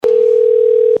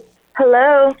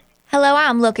Hello, Hello,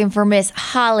 I'm looking for Miss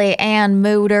Holly Ann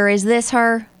Mooter. Is this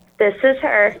her? this is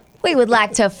her. We would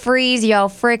like to freeze your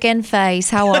frickin' face.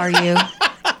 How are you?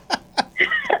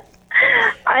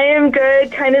 I am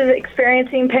good, kind of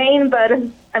experiencing pain, but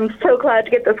I'm so glad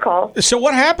to get this call. So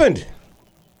what happened?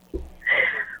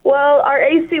 Well, our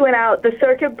AC went out. The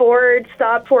circuit board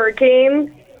stopped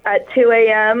working at 2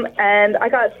 a.m., and I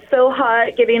got so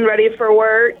hot getting ready for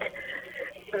work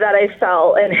that I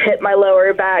fell and hit my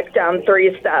lower back down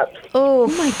 3 steps. Oh,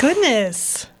 My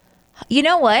goodness. you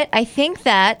know what? I think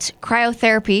that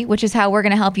cryotherapy, which is how we're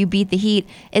going to help you beat the heat,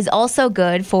 is also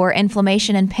good for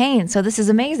inflammation and pain. So this is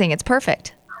amazing. It's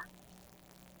perfect.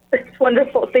 It's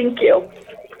wonderful. Thank you.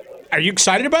 Are you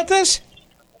excited about this?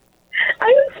 I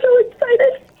am so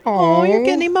excited. Oh, you're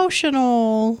getting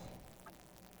emotional.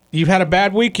 You've had a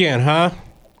bad weekend, huh?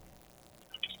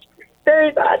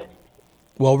 Very bad.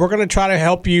 Well, we're going to try to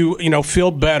help you,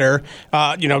 feel better.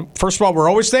 First of all, we're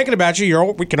always thinking about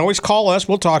you. We can always call us.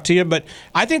 We'll talk to you. But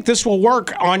I think this will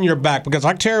work on your back because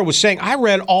like Tara was saying, I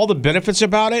read all the benefits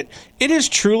about it. It is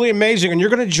truly amazing. And you're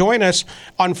going to join us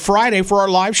on Friday for our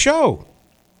live show.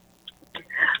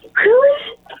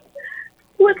 Really?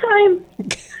 What time?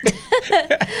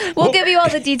 We'll give you all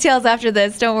the details after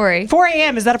this. Don't worry. 4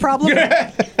 a.m. Is that a problem?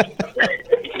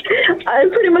 I'm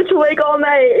pretty much awake all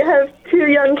night. I have 2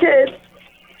 young kids,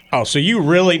 Oh, so you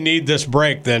really need this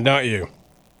break then, don't you?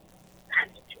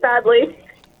 sadly.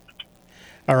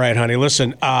 All right, honey.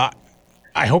 Listen, I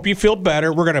hope you feel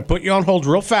better. We're going to put you on hold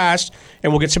real fast,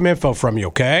 and we'll get some info from you,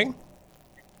 okay?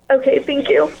 Okay, thank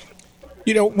you.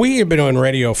 We have been on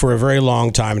radio for a very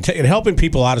long time, and helping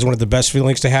people out is one of the best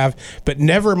feelings to have. But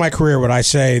never in my career would I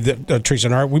say that Teresa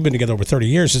and I, we've been together over 30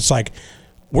 years. It's like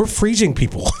we're freezing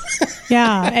people.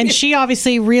 Yeah, and she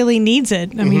obviously really needs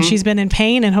it. I mean, she's been in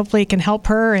pain, and hopefully it can help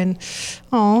her. And,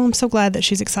 I'm so glad that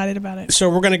she's excited about it. So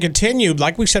we're going to continue,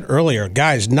 like we said earlier,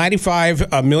 guys,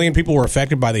 95 million people were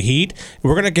affected by the heat.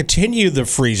 We're going to continue the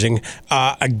freezing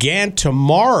again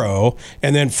tomorrow,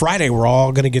 and then Friday we're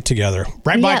all going to get together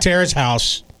right by Yep. Tara's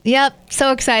house. Yep.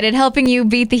 So excited. Helping you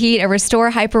beat the heat and restore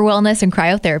hyper wellness and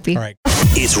cryotherapy. All right.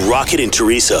 It's Rocket and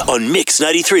Teresa on Mix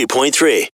 93.3.